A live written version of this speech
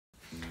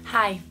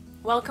Hi,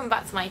 welcome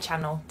back to my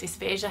channel,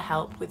 Dysphagia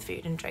Help with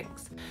Food and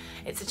Drinks.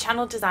 It's a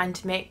channel designed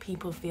to make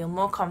people feel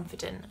more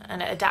confident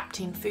and at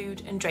adapting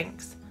food and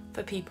drinks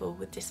for people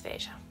with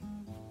dysphagia.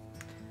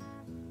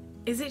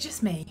 Is it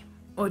just me,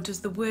 or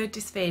does the word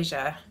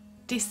dysphagia,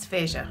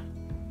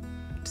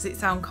 does it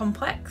sound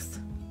complex,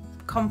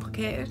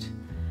 complicated?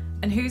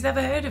 And who's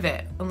ever heard of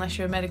it unless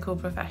you're a medical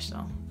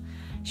professional?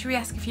 Should we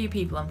ask a few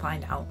people and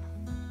find out?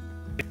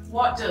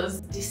 What does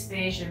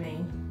dysphagia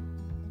mean?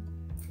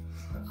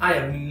 I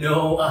have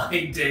no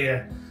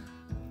idea.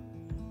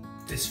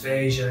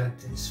 Dysphagia.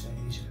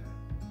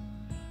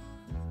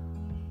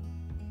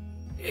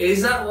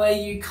 Is that where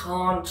you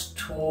can't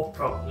talk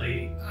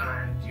properly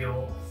and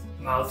your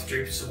mouth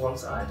droops to one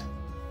side?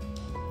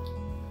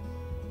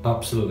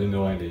 Absolutely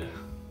no idea.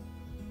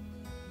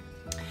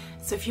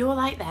 So if you're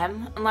like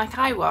them, and like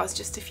I was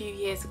just a few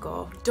years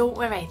ago, don't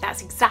worry,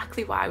 that's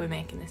exactly why we're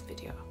making this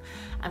video.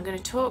 I'm going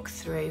to talk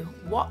through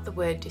what the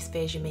word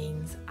dysphagia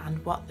means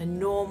and what the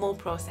normal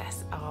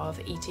process of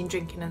eating,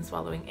 drinking and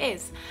swallowing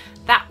is.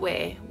 That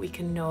way we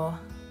can know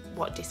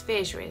what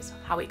dysphagia is,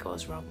 how it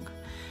goes wrong.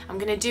 I'm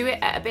going to do it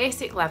at a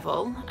basic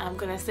level. I'm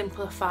going to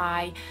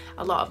simplify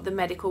a lot of the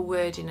medical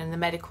wording and the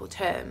medical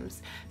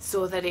terms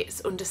so that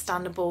it's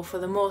understandable for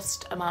the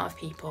most amount of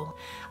people.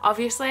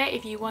 Obviously,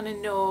 if you want to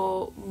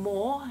know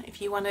more,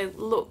 if you want to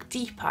look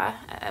deeper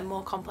at a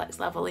more complex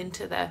level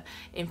into the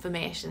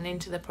information,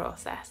 into the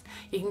process,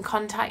 you can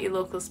contact your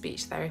local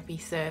speech therapy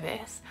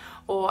service,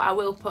 or I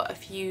will put a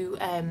few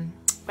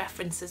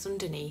references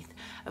underneath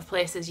of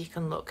places you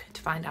can look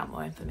to find out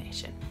more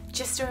information.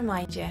 Just to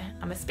remind you,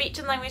 I'm a speech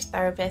and language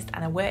therapist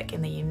and I work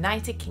in the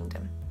United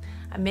Kingdom.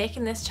 I'm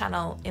making this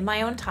channel in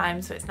my own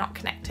time, so it's not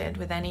connected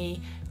with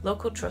any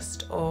local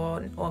trust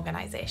or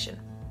organisation.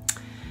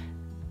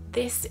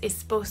 This is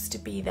supposed to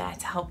be there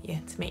to help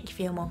you, to make you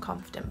feel more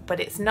confident, but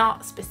it's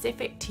not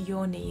specific to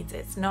your needs.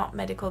 It's not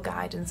medical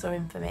guidance or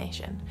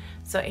information.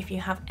 So if you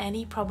have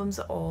any problems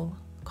at all,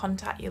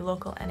 contact your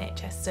local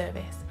NHS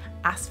service,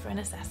 ask for an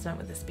assessment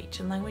with a speech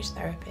and language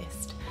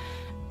therapist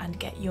and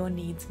get your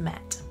needs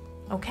met.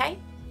 Okay?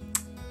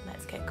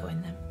 Let's get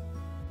going then.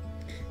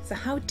 So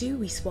how do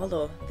we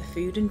swallow the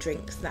food and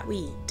drinks that we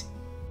eat?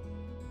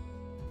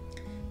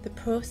 The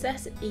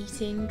process of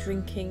eating,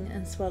 drinking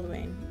and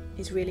swallowing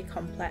is really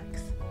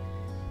complex.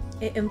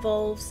 It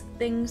involves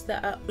things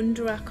that are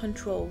under our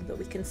control, that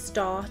we can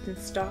start and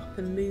stop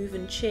and move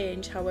and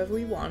change however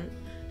we want.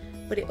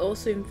 But it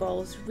also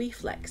involves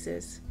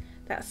reflexes.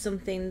 That's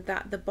something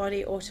that the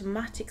body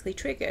automatically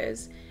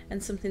triggers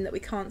and something that we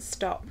can't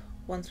stop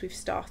once we've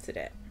started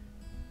it.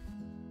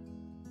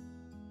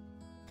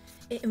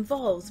 It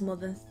involves more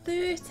than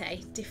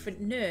 30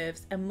 different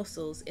nerves and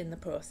muscles in the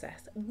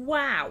process.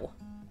 Wow!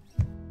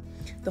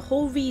 The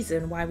whole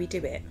reason why we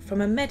do it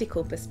from a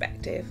medical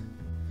perspective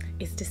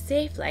is to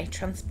safely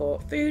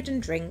transport food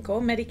and drink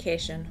or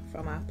medication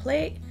from our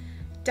plate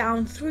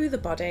down through the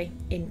body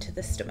into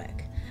the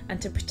stomach,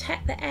 and to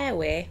protect the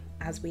airway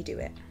as we do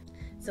it.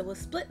 So we'll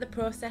split the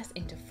process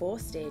into 4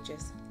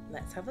 stages.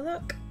 Let's have a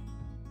look.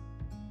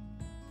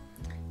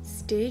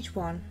 Stage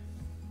 1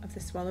 of the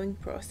swallowing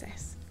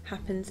process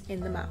happens in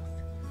the mouth.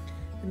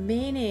 The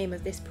main aim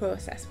of this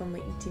process when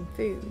we're eating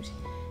food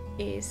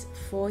is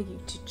for you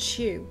to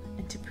chew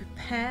and to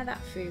prepare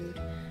that food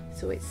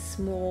so it's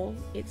small,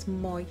 it's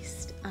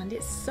moist and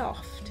it's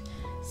soft,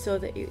 so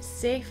that it's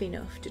safe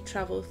enough to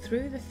travel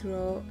through the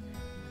throat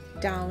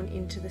down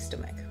into the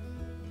stomach.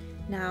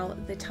 Now,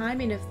 the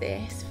timing of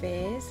this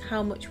phase,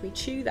 how much we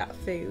chew that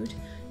food,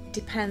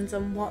 depends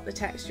on what the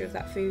texture of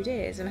that food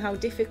is and how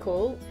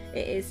difficult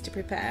it is to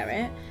prepare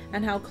it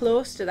and how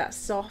close to that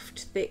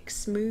soft, thick,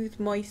 smooth,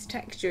 moist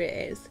texture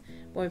it is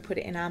when we put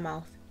it in our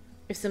mouth.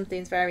 If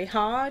something's very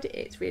hard,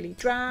 it's really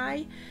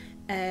dry,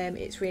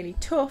 it's really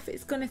tough,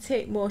 it's going to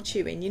take more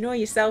chewing. You know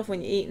yourself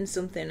when you're eating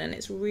something and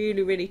it's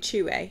really, really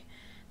chewy,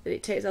 that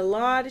it takes a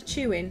lot of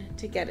chewing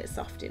to get it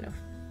soft enough.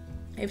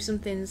 If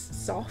something's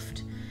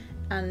soft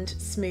and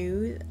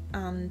smooth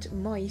and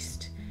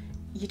moist,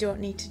 you don't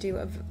need to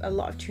do a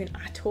lot of chewing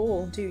at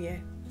all, do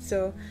you?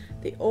 So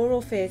the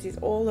oral phase is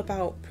all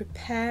about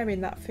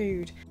preparing that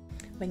food.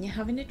 When you're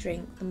having a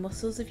drink, the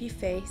muscles of your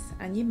face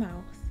and your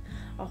mouth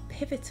are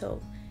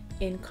pivotal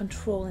in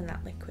controlling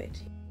that liquid,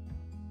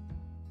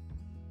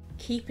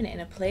 keeping it in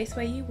a place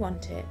where you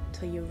want it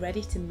till you're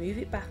ready to move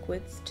it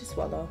backwards to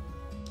swallow.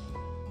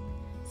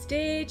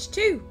 Stage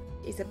 2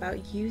 is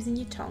about using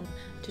your tongue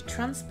to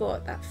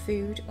transport that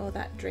food or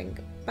that drink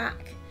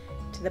back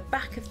to the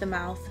back of the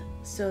mouth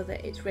so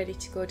that it's ready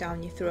to go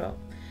down your throat.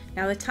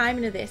 Now, the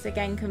timing of this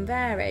again can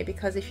vary,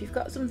 because if you've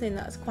got something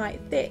that's quite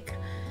thick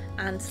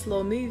and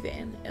slow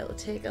moving, it'll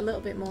take a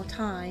little bit more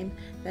time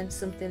than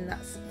something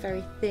that's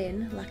very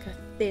thin, like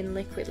a thin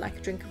liquid, like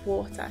a drink of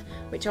water,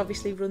 which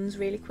obviously runs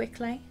really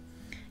quickly.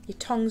 Your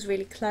tongue's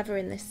really clever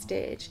in this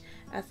stage,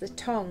 as the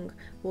tongue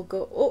will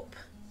go up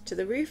to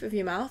the roof of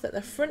your mouth at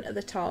the front of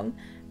the tongue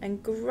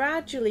and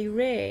gradually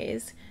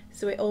raise,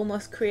 so it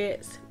almost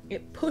creates,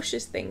 it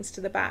pushes things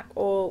to the back,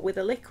 or with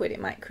a liquid it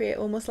might create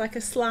almost like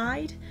a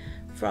slide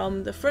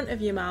from the front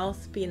of your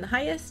mouth being the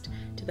highest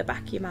to the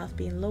back of your mouth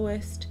being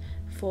lowest,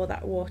 for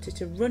that water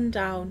to run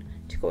down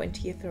to go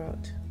into your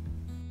throat.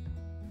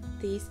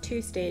 These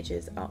two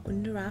stages are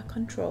under our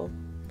control,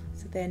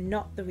 so they're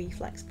not the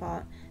reflex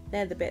part.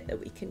 They're the bit that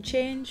we can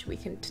change, we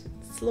can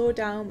slow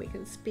down, we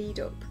can speed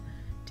up,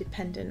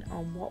 dependent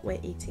on what we're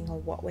eating or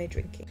what we're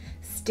drinking.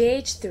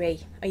 Stage 3,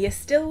 are you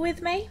still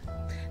with me?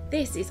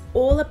 This is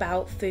all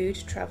about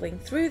food travelling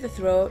through the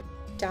throat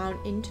down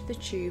into the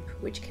tube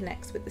which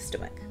connects with the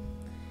stomach.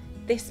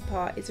 This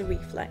part is a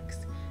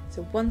reflex,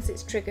 so once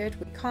it's triggered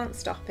we can't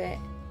stop it.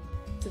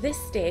 So this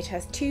stage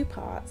has two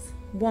parts.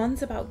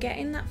 One's about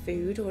getting that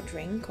food or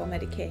drink or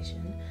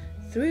medication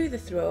through the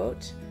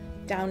throat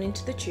down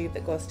into the tube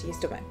that goes to your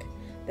stomach.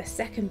 The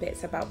second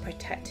bit's about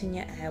protecting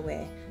your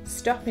airway,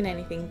 stopping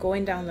anything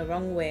going down the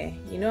wrong way.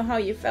 You know how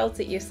you felt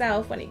it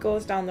yourself when it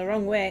goes down the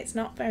wrong way? It's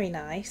not very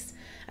nice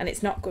and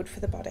it's not good for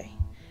the body.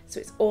 So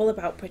it's all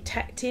about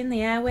protecting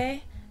the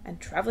airway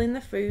and travelling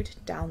the food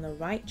down the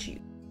right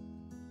tube.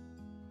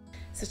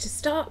 So to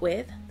start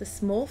with, the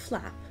small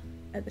flap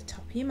at the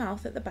top of your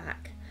mouth at the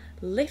back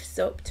lifts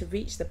up to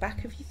reach the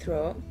back of your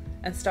throat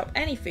and stop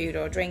any food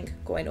or drink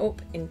going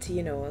up into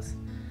your nose.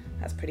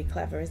 That's pretty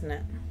clever, isn't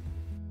it?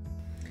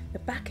 The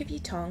back of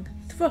your tongue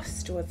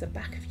thrusts towards the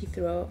back of your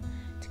throat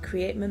to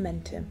create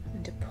momentum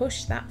and to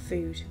push that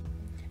food.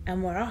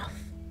 And we're off.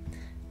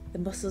 The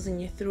muscles in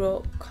your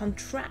throat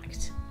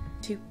contract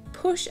to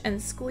push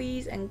and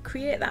squeeze and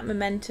create that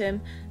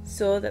momentum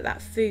so that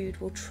that food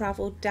will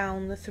travel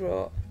down the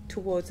throat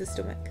towards the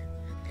stomach.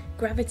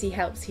 Gravity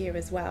helps here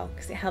as well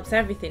because it helps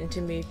everything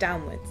to move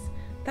downwards.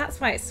 That's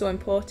why it's so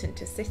important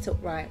to sit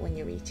upright when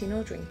you're eating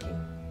or drinking.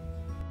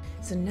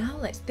 So now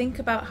let's think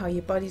about how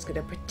your body's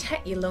going to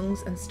protect your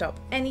lungs and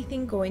stop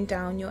anything going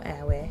down your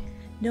airway.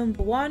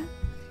 Number 1,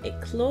 it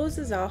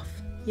closes off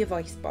your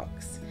voice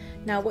box.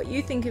 Now what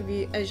you think of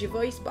as your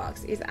voice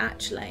box is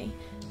actually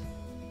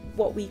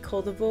what we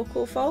call the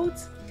vocal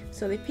folds.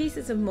 So they're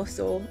pieces of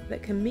muscle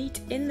that can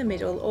meet in the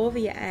middle over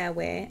your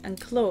airway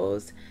and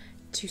close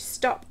to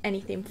stop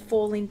anything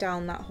falling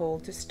down that hole,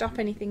 to stop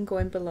anything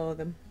going below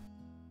them.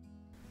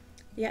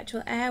 The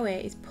actual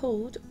airway is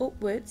pulled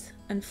upwards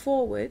and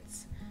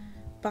forwards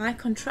by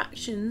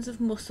contractions of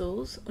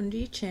muscles under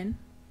your chin,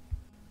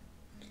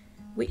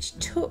 which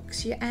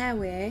tucks your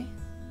airway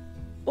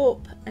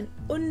up and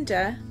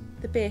under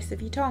the base of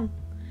your tongue,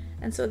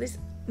 and so this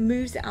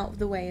moves it out of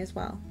the way as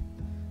well.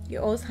 You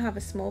also have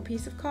a small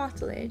piece of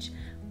cartilage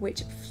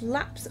which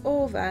flaps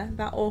over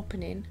that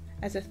opening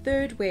as a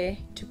third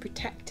way to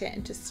protect it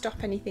and to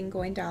stop anything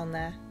going down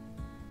there.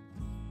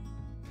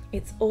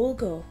 It's all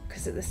go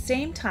because at the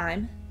same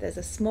time there's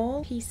a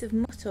small piece of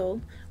muscle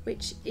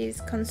which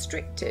is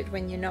constricted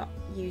when you're not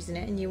using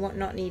it and you're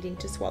not needing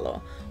to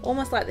swallow,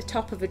 almost like the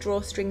top of a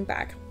drawstring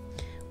bag.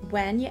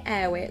 When your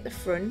airway at the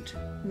front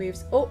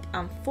moves up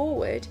and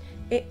forward,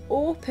 it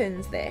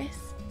opens this,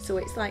 so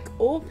it's like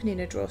opening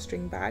a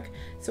drawstring bag,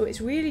 so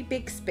it's really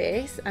big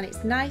space and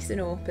it's nice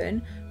and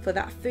open for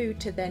that food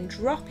to then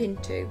drop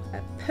into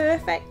at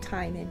perfect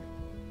timing.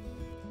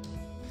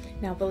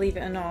 Now believe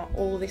it or not,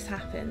 all this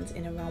happens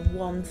in around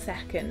 1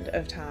 second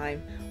of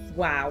time.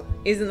 Wow,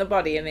 isn't the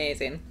body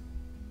amazing?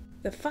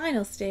 The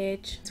final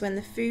stage is when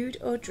the food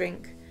or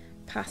drink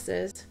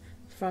passes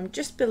from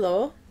just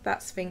below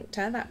that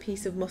sphincter, that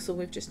piece of muscle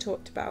we've just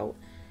talked about,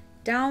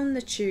 down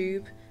the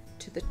tube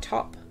to the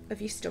top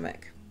of your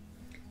stomach.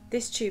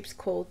 This tube's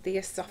called the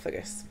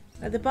esophagus.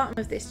 At the bottom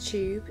of this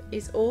tube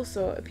is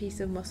also a piece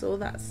of muscle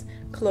that's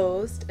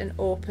closed and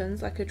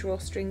opens like a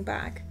drawstring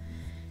bag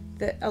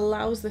that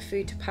allows the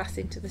food to pass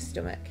into the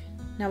stomach.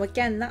 Now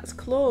again, that's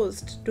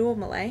closed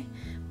normally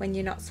when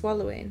you're not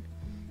swallowing,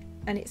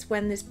 and it's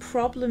when there's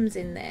problems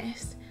in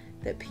this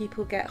that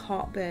people get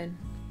heartburn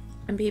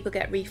and people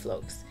get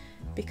reflux,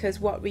 because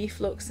what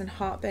reflux and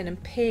heartburn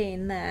and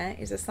pain there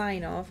is a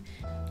sign of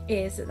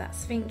is that that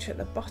sphincter at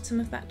the bottom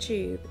of that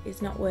tube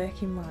is not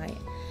working right,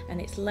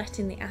 and it's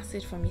letting the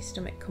acid from your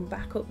stomach come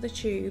back up the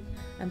tube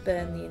and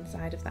burn the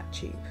inside of that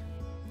tube.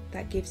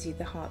 That gives you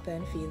the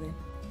heartburn feeling.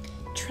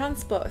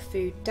 Transport of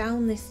food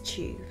down this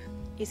tube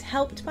is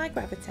helped by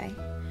gravity,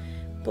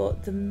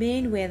 but the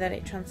main way that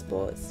it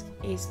transports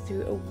is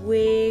through a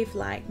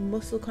wave-like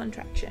muscle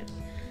contraction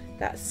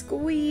that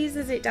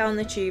squeezes it down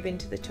the tube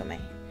into the tummy.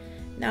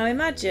 Now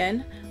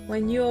imagine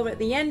when you're at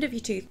the end of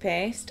your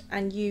toothpaste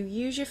and you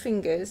use your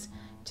fingers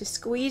to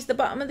squeeze the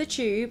bottom of the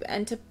tube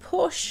and to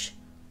push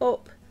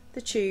up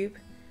the tube,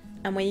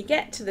 and when you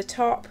get to the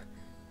top,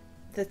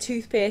 the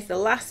toothpaste, the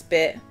last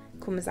bit,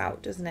 comes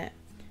out, doesn't it?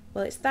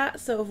 Well, it's that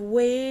sort of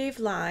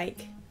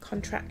wave-like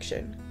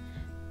contraction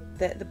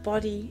that the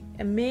body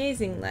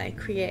amazingly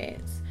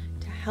creates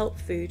to help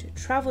food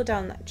travel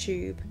down that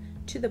tube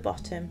to the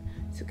bottom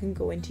so it can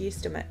go into your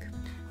stomach.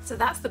 So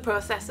that's the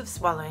process of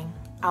swallowing,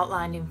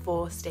 outlined in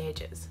 4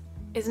 stages.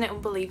 Isn't it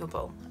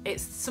unbelievable?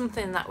 It's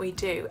something that we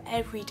do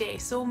every day,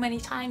 so many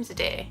times a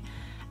day,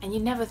 and you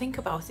never think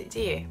about it, do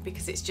you?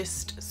 Because it's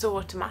just so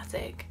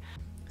automatic.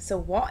 So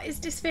what is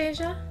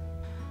dysphagia?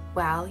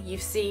 Well,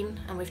 you've seen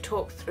and we've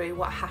talked through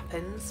what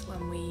happens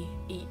when we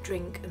eat,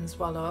 drink and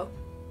swallow.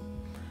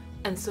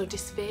 And so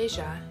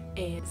dysphagia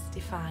is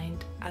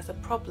defined as a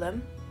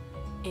problem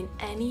in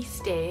any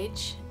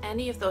stage,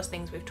 any of those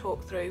things we've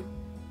talked through,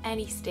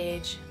 any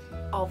stage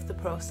of the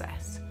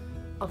process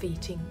of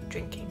eating,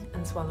 drinking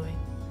and swallowing.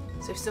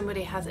 So if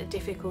somebody has a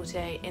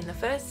difficulty in the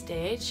first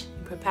stage,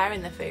 in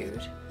preparing the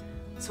food,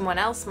 someone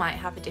else might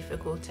have a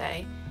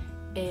difficulty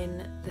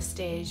in the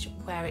stage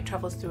where it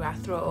travels through our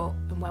throat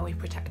and where we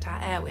protect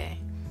our airway.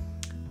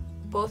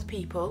 Both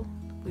people,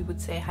 we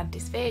would say, had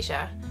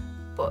dysphagia,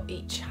 but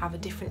each have a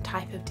different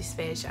type of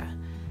dysphagia,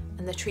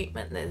 and the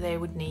treatment that they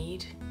would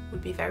need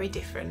would be very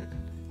different,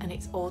 and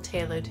it's all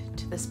tailored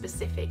to the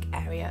specific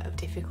area of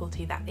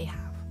difficulty that they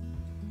have.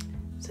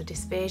 So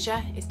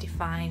dysphagia is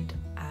defined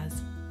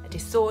as a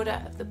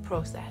disorder of the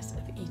process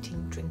of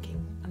eating,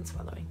 drinking and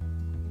swallowing.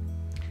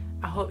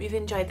 I hope you've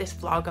enjoyed this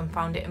vlog and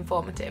found it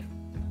informative.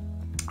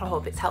 I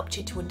hope it's helped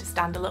you to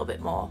understand a little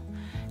bit more.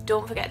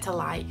 Don't forget to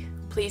like,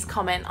 please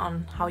comment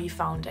on how you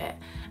found it,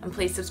 and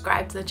please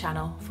subscribe to the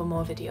channel for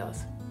more videos.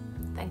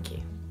 Thank you.